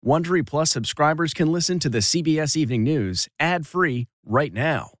Wondery Plus subscribers can listen to the CBS Evening News ad-free right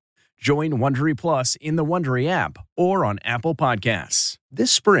now. Join Wondery Plus in the Wondery app or on Apple Podcasts.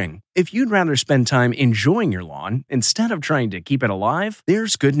 This spring, if you'd rather spend time enjoying your lawn instead of trying to keep it alive,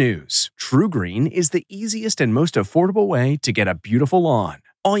 there's good news. True Green is the easiest and most affordable way to get a beautiful lawn.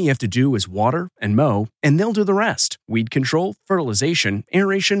 All you have to do is water and mow, and they'll do the rest. Weed control, fertilization,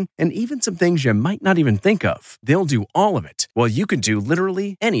 aeration, and even some things you might not even think of. They'll do all of it, while you can do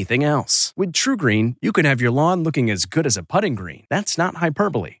literally anything else. With True Green, you can have your lawn looking as good as a putting green. That's not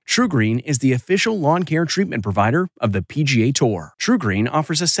hyperbole. True Green is the official lawn care treatment provider of the PGA Tour. True Green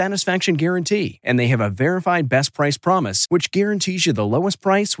offers a satisfaction guarantee, and they have a verified best price promise, which guarantees you the lowest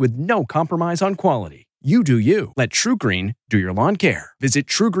price with no compromise on quality. You do you. Let True Green do your lawn care. Visit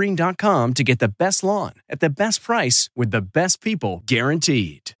TrueGreen.com to get the best lawn at the best price with the best people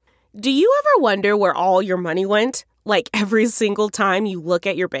guaranteed. Do you ever wonder where all your money went? Like every single time you look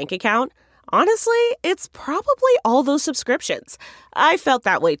at your bank account? Honestly, it's probably all those subscriptions. I felt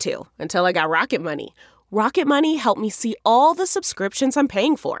that way too, until I got Rocket Money. Rocket Money helped me see all the subscriptions I'm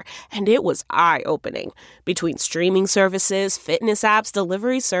paying for, and it was eye-opening. Between streaming services, fitness apps,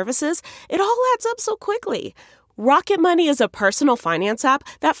 delivery services, it all adds up so quickly. Rocket Money is a personal finance app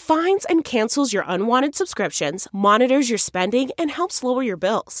that finds and cancels your unwanted subscriptions, monitors your spending, and helps lower your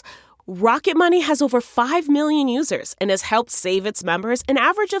bills. Rocket Money has over 5 million users and has helped save its members an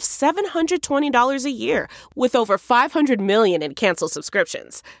average of $720 a year, with over 500 million in canceled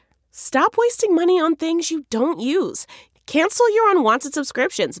subscriptions. Stop wasting money on things you don't use. Cancel your unwanted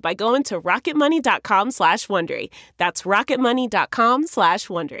subscriptions by going to rocketmoney.com/Wondery. That's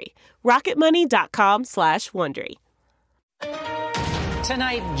rocketmoney.com/Wondery. rocketmoney.com/Wondery.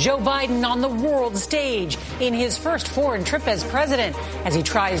 Tonight, Joe Biden on the world stage in his first foreign trip as president as he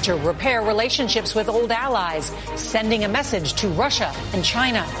tries to repair relationships with old allies, sending a message to Russia and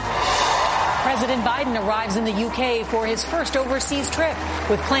China. President Biden arrives in the UK for his first overseas trip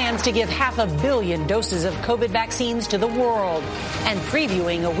with plans to give 500 million doses of COVID vaccines to the world and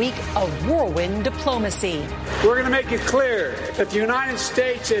previewing a week of whirlwind diplomacy. We're going to make it clear that the United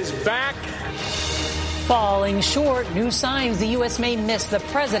States is back. Falling short, new signs the U.S. may miss the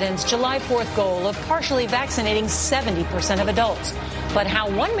president's July 4th goal of partially vaccinating 70% of adults. But how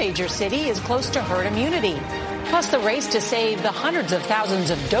one major city is close to herd immunity. Plus the race to save the hundreds of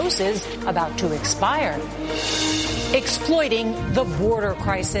thousands of doses about to expire. Exploiting the border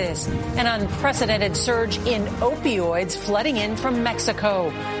crisis. An unprecedented surge in opioids flooding in from Mexico,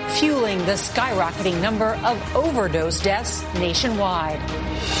 fueling the skyrocketing number of overdose deaths nationwide.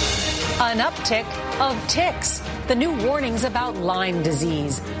 An uptick of ticks. The new warnings about Lyme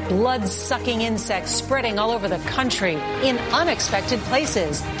disease. Blood-sucking insects spreading all over the country in unexpected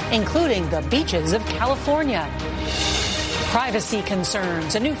places, including the beaches of California. Privacy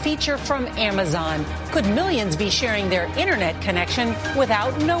concerns. A new feature from Amazon. Could millions be sharing their internet connection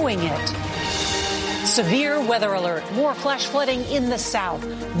without knowing it? Severe weather alert. More flash flooding in the south.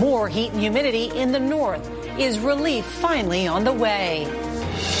 More heat and humidity in the north. Is relief finally on the way?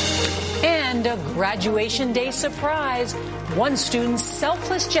 And a graduation day surprise. One student's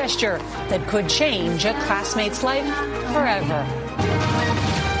selfless gesture that could change a classmate's life forever.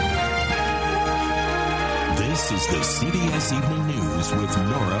 This is the CBS Evening News with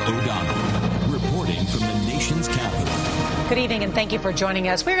Norah O'Donnell, reporting from the nation's capital. Good evening, and thank you for joining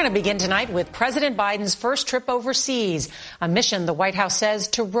us. We're going to begin tonight with President Biden's first trip overseas, a mission the White House says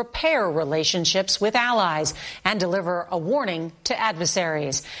to repair relationships with allies and deliver a warning to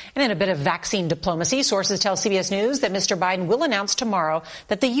adversaries. And in a bit of vaccine diplomacy, sources tell CBS News that Mr. Biden will announce tomorrow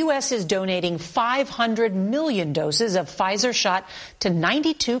that the U.S. is donating 500 million doses of Pfizer shot to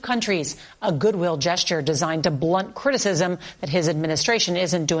 92 countries, a goodwill gesture designed to blunt criticism that his administration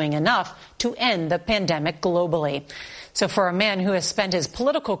isn't doing enough to end the pandemic globally. So for a man who has spent his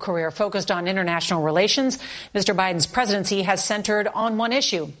political career focused on international relations, Mr. Biden's presidency has centered on one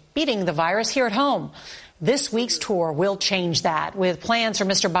issue, beating the virus here at home. This week's tour will change that, with plans for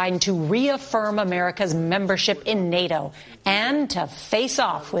Mr. Biden to reaffirm America's membership in NATO and to face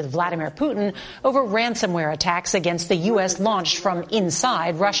off with Vladimir Putin over ransomware attacks against the U.S. launched from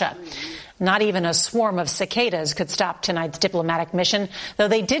inside Russia. Not even a swarm of cicadas could stop tonight's diplomatic mission, though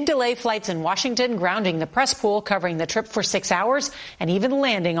they did delay flights in Washington, grounding the press pool covering the trip for 6 hours, and even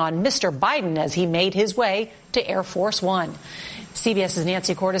landing on Mr. Biden as he made his way to Air Force One. CBS's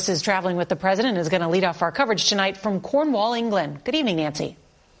Nancy Cordes is traveling with the president and is going to lead off our coverage tonight from Cornwall, England. Good evening, Nancy.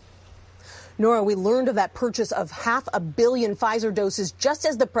 Norah, we learned of that purchase of 500 million Pfizer doses just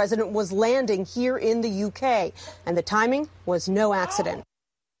as the president was landing here in the UK. And the timing was no accident.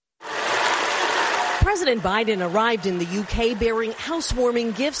 President Biden arrived in the UK bearing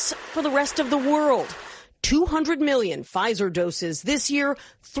housewarming gifts for the rest of the world. 200 million Pfizer doses this year,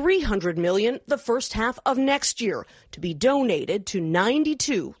 300 million the first half of next year, to be donated to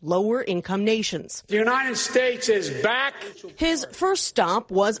 92 lower-income nations. The United States is back. His first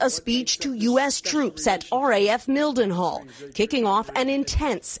stop was a speech to U.S. troops at RAF Mildenhall, kicking off an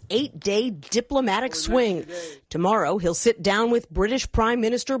intense 8-day diplomatic swing. Tomorrow, he'll sit down with British Prime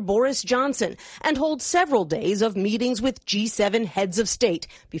Minister Boris Johnson and hold several days of meetings with G7 heads of state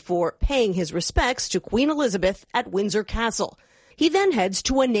before paying his respects to Queen Elizabeth at Windsor Castle. He then heads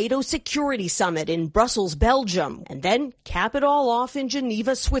to a NATO security summit in Brussels, Belgium, and then cap it all off in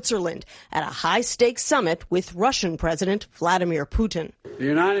Geneva, Switzerland, at a high-stakes summit with Russian President Vladimir Putin. The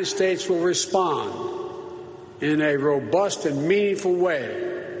United States will respond in a robust and meaningful way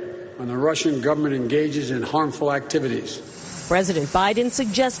when the Russian government engages in harmful activities. President Biden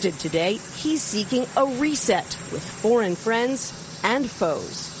suggested today he's seeking a reset with foreign friends and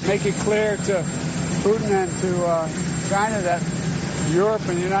foes. Make it clear to Putin and to China that Europe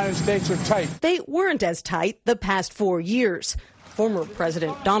and the United States are tight. They weren't as tight the past 4 years. Former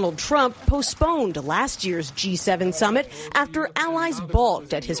President Donald Trump postponed last year's G7 summit after allies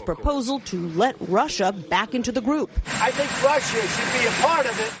balked at his proposal to let Russia back into the group. I think Russia should be a part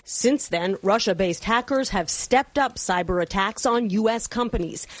of it. Since then, Russia-based hackers have stepped up cyber attacks on U.S.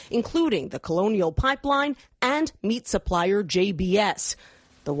 companies, including the Colonial Pipeline and meat supplier JBS.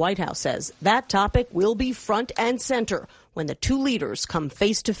 The White House says that topic will be front and center when the two leaders come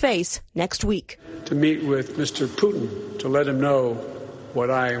face-to-face next week. To meet with Mr. Putin to let him know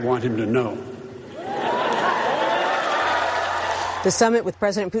what I want him to know. The summit with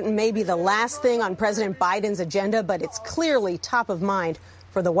President Putin may be the last thing on President Biden's agenda, but it's clearly top of mind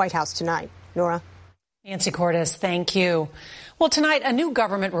for the White House tonight. Norah? Nancy Cordes, thank you. Well, tonight, a new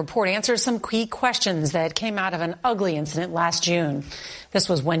government report answers some key questions that came out of an ugly incident last June. This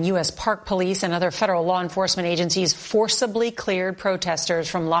was when U.S. Park Police and other federal law enforcement agencies forcibly cleared protesters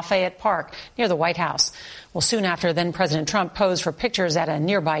from Lafayette Park near the White House. Well, soon after, then President Trump posed for pictures at a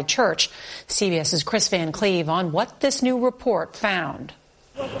nearby church. CBS's Chris Van Cleve on what this new report found.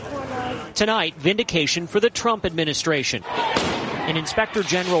 Tonight, vindication for the Trump administration. An Inspector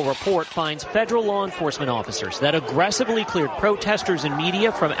General report finds federal law enforcement officers that aggressively cleared protesters and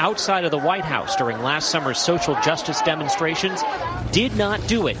media from outside of the White House during last summer's social justice demonstrations did not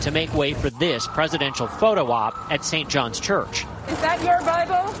do it to make way for this presidential photo op at St. John's Church. Is that your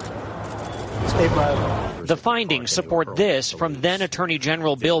Bible? It's a Bible. The findings support this from then Attorney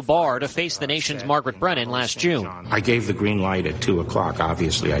General Bill Barr to face the nation's Margaret Brennan last June. I gave the green light at 2 o'clock.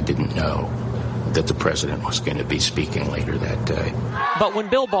 Obviously, I didn't know that the president was going to be speaking later that day. But when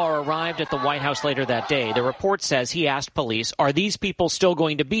Bill Barr arrived at the White House later that day, the report says he asked police, are these people still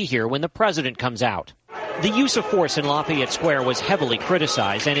going to be here when the president comes out? The use of force in Lafayette Square was heavily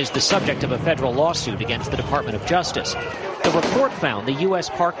criticized and is the subject of a federal lawsuit against the Department of Justice. The report found the U.S.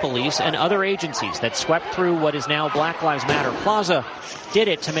 Park Police and other agencies that swept through what is now Black Lives Matter Plaza did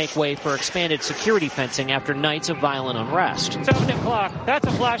it to make way for expanded security fencing after nights of violent unrest. 7 o'clock. That's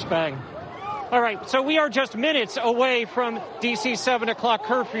a flashbang. All right, so we are just minutes away from D.C.'s 7 o'clock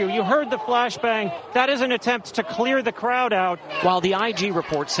curfew. You heard the flashbang. That is an attempt to clear the crowd out. While the IG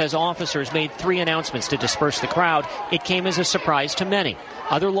report says officers made 3 announcements to disperse the crowd, it came as a surprise to many.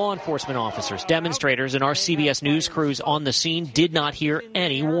 Other law enforcement officers, demonstrators, and our CBS News crews on the scene did not hear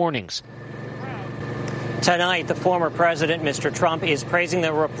any warnings. Tonight, the former president, Mr. Trump, is praising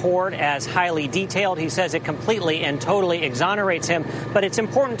the report as highly detailed. He says it completely and totally exonerates him. But it's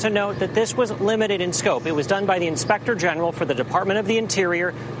important to note that this was limited in scope. It was done by the Inspector General for the Department of the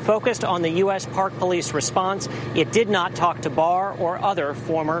Interior, focused on the U.S. Park Police response. It did not talk to Barr or other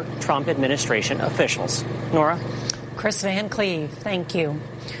former Trump administration officials. Norah? Chris Van Cleve, thank you.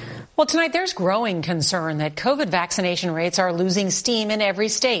 Well, tonight there's growing concern that COVID vaccination rates are losing steam in every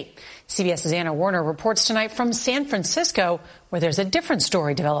state. CBS's Anna Warner reports tonight from San Francisco, where there's a different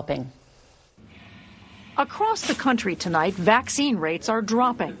story developing. Across the country tonight, vaccine rates are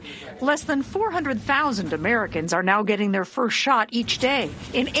dropping. Less than 400,000 Americans are now getting their first shot each day.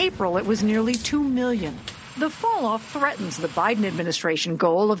 In April, it was nearly 2 million. The fall-off threatens the Biden administration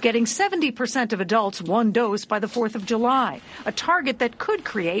goal of getting 70% of adults 1 dose by the 4th of July, a target that could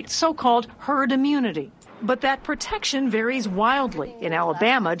create so-called herd immunity. But that protection varies wildly. In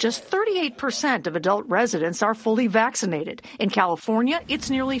Alabama, just 38% of adult residents are fully vaccinated. In California, it's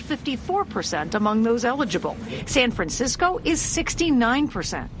nearly 54% among those eligible. San Francisco is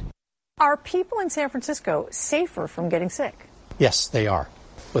 69%. Are people in San Francisco safer from getting sick? Yes, they are,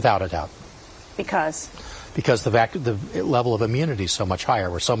 without a doubt. Because the level of immunity is so much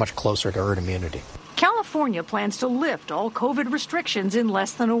higher. We're so much closer to herd immunity. California plans to lift all COVID restrictions in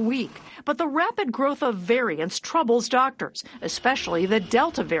less than a week. But the rapid growth of variants troubles doctors, especially the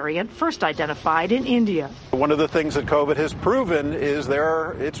Delta variant first identified in India. One of the things that COVID has proven is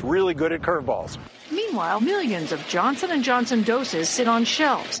it's really good at curveballs. Meanwhile, millions of Johnson & Johnson doses sit on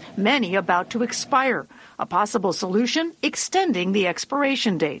shelves, many about to expire. A possible solution, extending the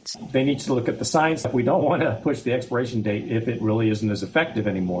expiration dates. They need to look at the science. We don't want to push the expiration date if it really isn't as effective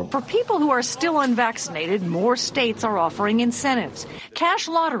anymore. For people who are still unvaccinated, more states are offering incentives. Cash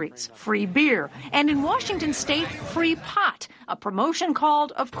lotteries, free beer, and in Washington state, free pot. A promotion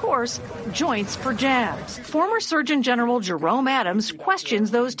called, of course, Joints for Jabs. Former Surgeon General Jerome Adams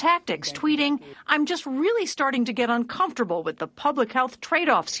questions those tactics, tweeting, "I'm just really starting to get uncomfortable with the public health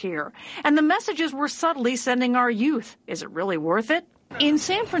trade-offs here. And the messages we're subtly sending our youth. Is it really worth it?" In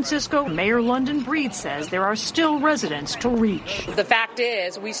San Francisco, Mayor London Breed says there are still residents to reach. The fact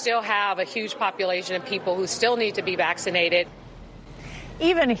is, we still have a huge population of people who still need to be vaccinated.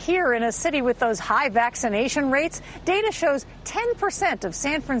 Even here in a city with those high vaccination rates, data shows 10% of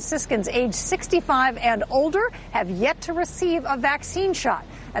San Franciscans aged 65 and older have yet to receive a vaccine shot.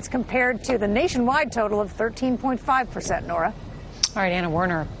 That's compared to the nationwide total of 13.5%, Norah. All right, Anna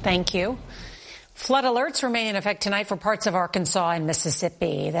Werner, thank you. Flood alerts remain in effect tonight for parts of Arkansas and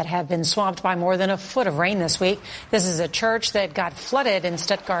Mississippi that have been swamped by more than a foot of rain this week. This is a church that got flooded in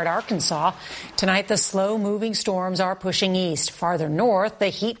Stuttgart, Arkansas. Tonight, the slow-moving storms are pushing east. Farther north, the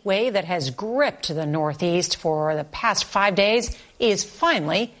heat wave that has gripped the Northeast for the past 5 days is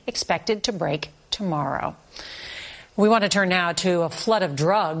finally expected to break tomorrow. We want to turn now to a flood of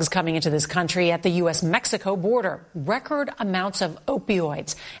drugs coming into this country at the U.S.-Mexico border. Record amounts of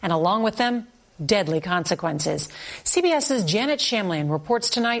opioids, and along with them, deadly consequences. CBS's Janet Shamlian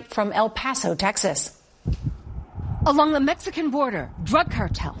reports tonight from El Paso, Texas. Along the Mexican border, drug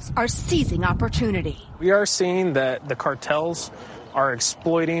cartels are seizing opportunity. We are seeing that the cartels are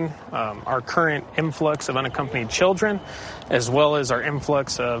exploiting our current influx of unaccompanied children, as well as our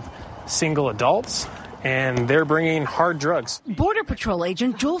influx of single adults, and they're bringing hard drugs. Border Patrol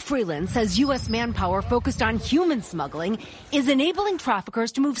agent Joel Freeland says U.S. manpower focused on human smuggling is enabling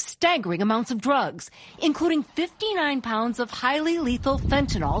traffickers to move staggering amounts of drugs, including 59 pounds of highly lethal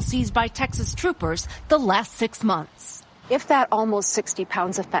fentanyl seized by Texas troopers the last 6 months. If that almost 60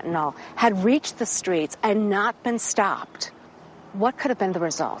 pounds of fentanyl had reached the streets and not been stopped, what could have been the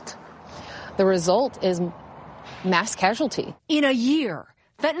result? The result is mass casualty. In a year,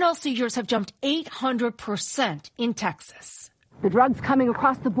 fentanyl seizures have jumped 800% in Texas. The drugs coming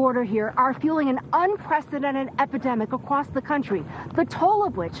across the border here are fueling an unprecedented epidemic across the country, the toll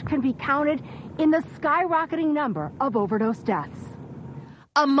of which can be counted in the skyrocketing number of overdose deaths.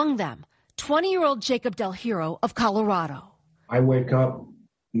 Among them, 20-year-old Jacob Del Hero of Colorado. I wake up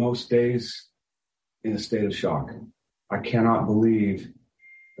most days in a state of shock. I cannot believe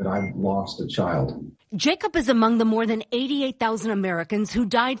that I've lost a child. Jacob is among the more than 88,000 Americans who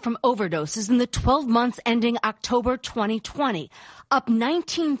died from overdoses in the 12 months ending October 2020, up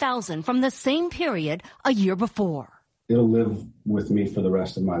 19,000 from the same period a year before. It'll live with me for the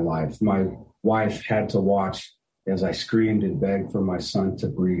rest of my life. My wife had to watch as I screamed and begged for my son to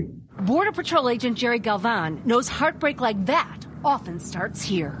breathe. Border Patrol agent Jerry Galvan knows heartbreak like that often starts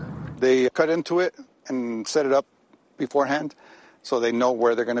here. They cut into it and set it up beforehand so they know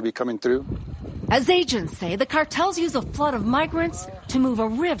where they're going to be coming through. As agents say, the cartels use a flood of migrants to move a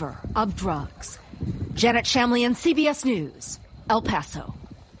river of drugs. Janet Shamlian, CBS News, El Paso.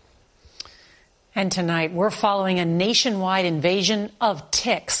 And tonight, we're following a nationwide invasion of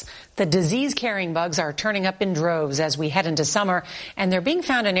ticks. The disease-carrying bugs are turning up in droves as we head into summer, and they're being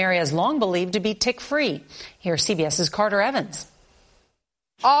found in areas long believed to be tick-free. Here's CBS's Carter Evans.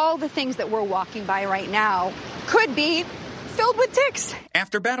 All the things that we're walking by right now could be filled with ticks.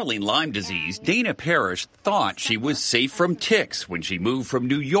 After battling Lyme disease, Dana Parrish thought she was safe from ticks when she moved from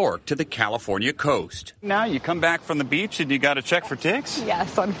New York to the California coast. Now you come back from the beach and you got to check for ticks?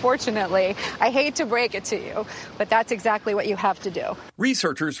 Yes, unfortunately. I hate to break it to you, but that's exactly what you have to do.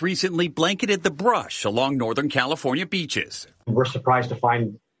 Researchers recently blanketed the brush along Northern California beaches. We're surprised to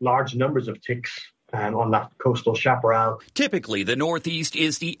find large numbers of ticks on that coastal chaparral. Typically, the Northeast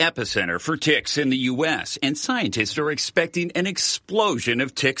is the epicenter for ticks in the U.S., and scientists are expecting an explosion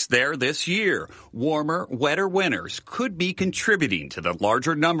of ticks there this year. Warmer, wetter winters could be contributing to the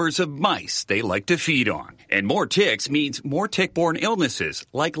larger numbers of mice they like to feed on. And more ticks means more tick-borne illnesses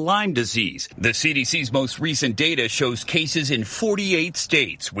like Lyme disease. The CDC's most recent data shows cases in 48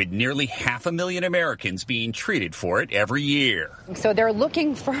 states, with nearly 500,000 Americans being treated for it every year. So they're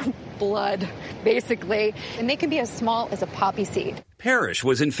looking for blood, basically. basically, and they can be as small as a poppy seed. Parrish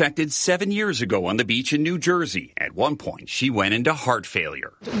was infected 7 years ago on the beach in New Jersey. At one point, she went into heart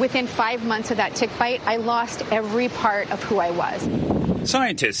failure. Within 5 months of that tick bite, I lost every part of who I was.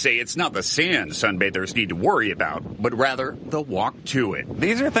 Scientists say it's not the sand sunbathers need to worry about, but rather the walk to it.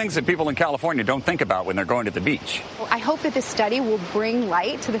 These are things that people in California don't think about when they're going to the beach. I hope that this study will bring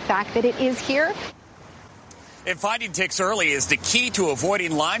light to the fact that it is here. And finding ticks early is the key to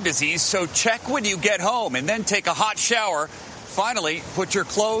avoiding Lyme disease, so check when you get home and then take a hot shower. Finally, put your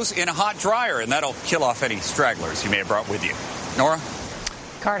clothes in a hot dryer, and that'll kill off any stragglers you may have brought with you. Nora?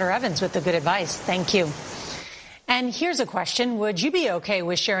 Carter Evans with the good advice. Thank you. And here's a question. Would you be okay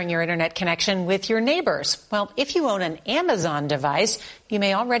with sharing your internet connection with your neighbors? Well, if you own an Amazon device, you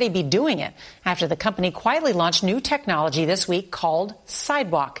may already be doing it after the company quietly launched new technology this week called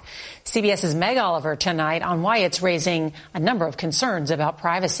Sidewalk. CBS's Meg Oliver tonight on why it's raising a number of concerns about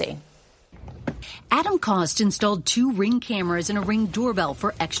privacy. Adam Cost installed 2 Ring cameras and a Ring doorbell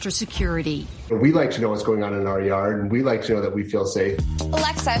for extra security. We like to know what's going on in our yard, and we like to know that we feel safe.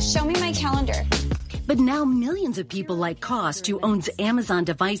 Alexa, show me my calendar. But now millions of people like Cost, who owns Amazon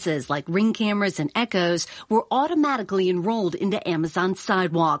devices like Ring cameras and Echoes, were automatically enrolled into Amazon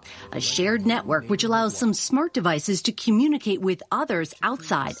Sidewalk, a shared network which allows some smart devices to communicate with others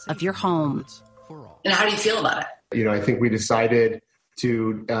outside of your home. And how do you feel about it? I think we decided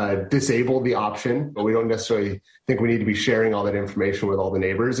to disable the option, but we don't necessarily think we need to be sharing all that information with all the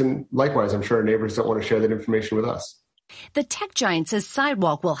neighbors. And likewise, I'm sure our neighbors don't want to share that information with us. The tech giant says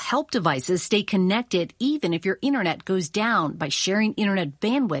Sidewalk will help devices stay connected even if your internet goes down by sharing internet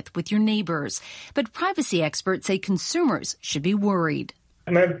bandwidth with your neighbors. But privacy experts say consumers should be worried.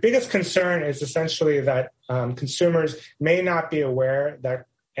 My biggest concern is essentially that consumers may not be aware that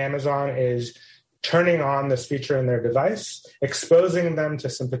Amazon is turning on this feature in their device, exposing them to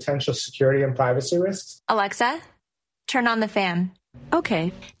some potential security and privacy risks. Alexa, turn on the fan.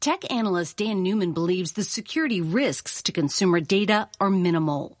 Okay. Tech analyst Dan Newman believes the security risks to consumer data are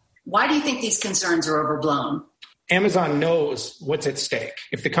minimal. Why do you think these concerns are overblown? Amazon knows what's at stake.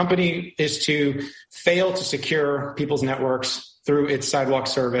 If the company is to fail to secure people's networks through its Sidewalk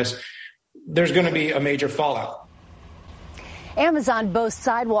service, there's going to be a major fallout. Amazon boasts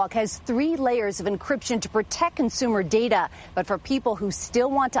Sidewalk has 3 layers of encryption to protect consumer data. But for people who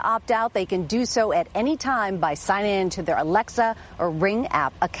still want to opt out, they can do so at any time by signing into their Alexa or Ring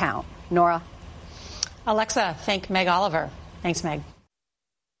app account. Norah? Alexa, thank Meg Oliver. Thanks, Meg.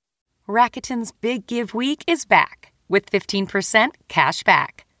 Rakuten's Big Give Week is back with 15% cash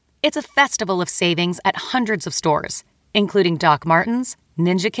back. It's a festival of savings at hundreds of stores, including Doc Martens,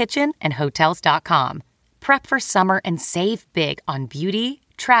 Ninja Kitchen, and Hotels.com. Prep for summer and save big on beauty,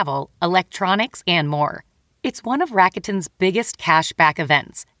 travel, electronics, and more. It's one of Rakuten's biggest cashback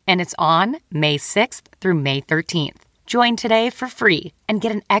events, and it's on May 6th through May 13th. Join today for free and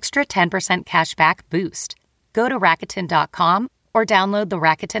get an extra 10% cashback boost. Go to Rakuten.com or download the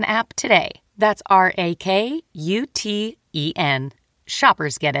Rakuten app today. That's Rakuten.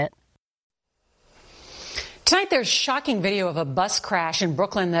 Shoppers get it. Tonight, there's shocking video of a bus crash in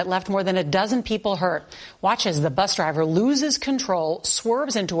Brooklyn that left more than a dozen people hurt. Watch as the bus driver loses control,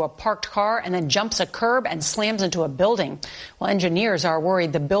 swerves into a parked car, and then jumps a curb and slams into a building. Well, engineers are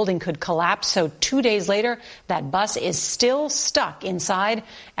worried the building could collapse, so 2 days later, that bus is still stuck inside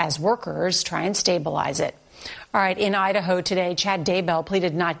as workers try and stabilize it. All right, in Idaho today, Chad Daybell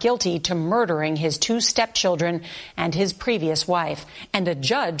pleaded not guilty to murdering his 2 stepchildren and his previous wife. And a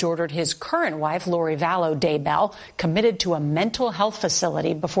judge ordered his current wife, Lori Vallow Daybell, committed to a mental health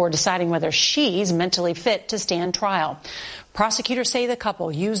facility before deciding whether she's mentally fit to stand trial. Prosecutors say the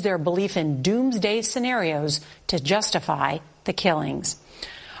couple used their belief in doomsday scenarios to justify the killings.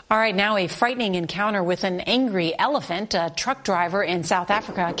 All right, now a frightening encounter with an angry elephant. A truck driver in South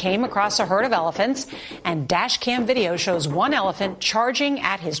Africa came across a herd of elephants, and dash cam video shows one elephant charging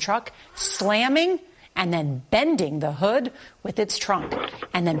at his truck, slamming and then bending the hood with its trunk,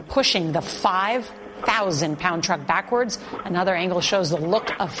 and then pushing the 5,000-pound truck backwards. Another angle shows the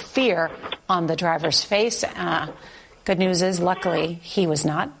look of fear on the driver's face. Good news is, luckily, he was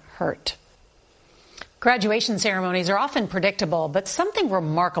not hurt. Graduation ceremonies are often predictable, but something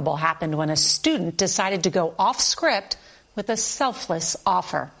remarkable happened when a student decided to go off script with a selfless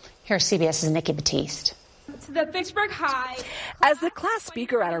offer. Here's CBS's Nikki Batiste. To the Vicksburg High. As the class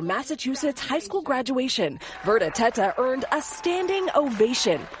speaker at her Massachusetts high school graduation, Verda Teta earned a standing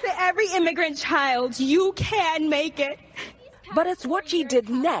ovation. To every immigrant child, you can make it. But it's what she did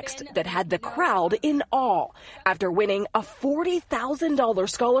next that had the crowd in awe. After winning a $40,000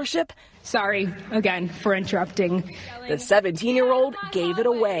 scholarship, Sorry again for interrupting. the 17-year-old gave it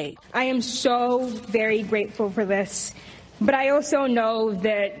away. I am so very grateful for this, but I also know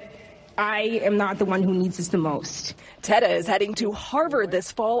that I am not the one who needs this the most. Tetta is heading to Harvard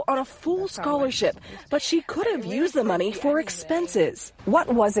this fall on a full scholarship, but she could have used the money for expenses.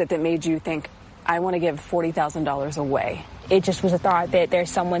 What was it that made you think, I want to give $40,000 away? It just was a thought that there's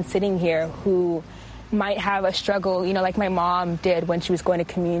someone sitting here who might have a struggle, like my mom did when she was going to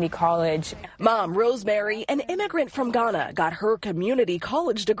community college. Mom, Rosemary, an immigrant from Ghana, got her community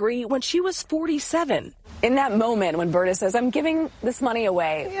college degree when she was 47. In that moment when Berta says, I'm giving this money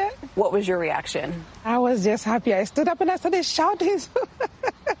away, What was your reaction? I was just happy. I stood up and I started shouting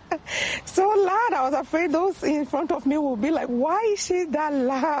so loud. I was afraid those in front of me would be like, why is she that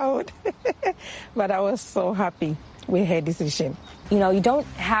loud? But I was so happy with her decision. You don't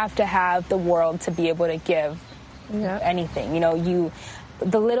have to have the world to be able to give anything.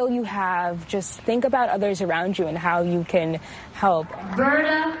 The little you have, just think about others around you and how you can help.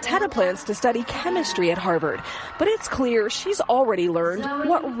 Tetta plans to study chemistry at Harvard, but it's clear she's already learned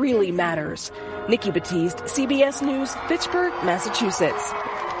what really matters. Nikki Batiste, CBS News, Fitchburg, Massachusetts.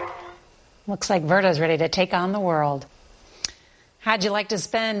 Looks like Verda's ready to take on the world. How'd you like to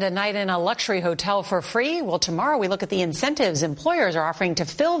spend a night in a luxury hotel for free? Well, tomorrow we look at the incentives employers are offering to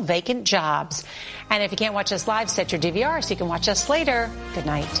fill vacant jobs. And if you can't watch us live, set your DVR so you can watch us later. Good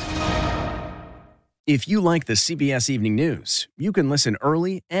night. If you like the CBS Evening News, you can listen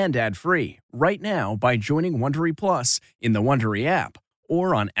early and ad-free right now by joining Wondery Plus in the Wondery app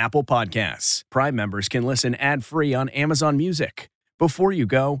or on Apple Podcasts. Prime members can listen ad-free on Amazon Music. Before you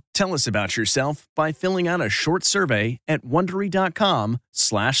go, tell us about yourself by filling out a short survey at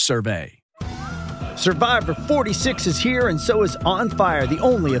Wondery.com/survey. Survivor 46 is here, and so is On Fire, the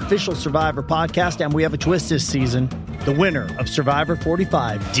only official Survivor podcast, and we have a twist this season. The winner of Survivor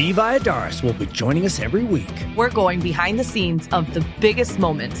 45, Dee Valladares, will be joining us every week. We're going behind the scenes of the biggest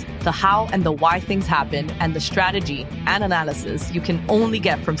moments, the how and the why things happen, and the strategy and analysis you can only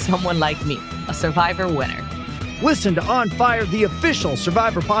get from someone like me, a Survivor winner. Listen to On Fire, the official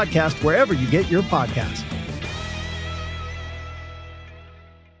Survivor podcast, wherever you get your podcasts.